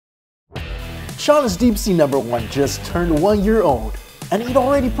China's Deep Sea No.1 just turned 1 year old, and it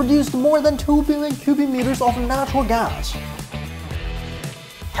already produced more than 2 billion cubic meters of natural gas.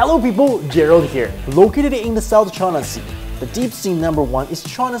 Hello people, Gerald here. Located in the South China Sea, the Deep Sea No.1 is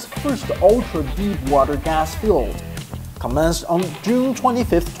China's first ultra-deepwater gas field. Commenced on June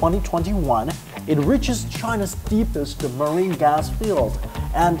 25, 2021, it reaches China's deepest marine gas field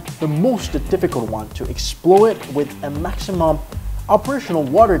and the most difficult one to exploit with a maximum operational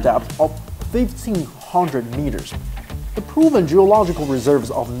water depth of 1,500 meters. The proven geological reserves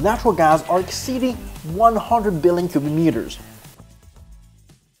of natural gas are exceeding 100 billion cubic meters,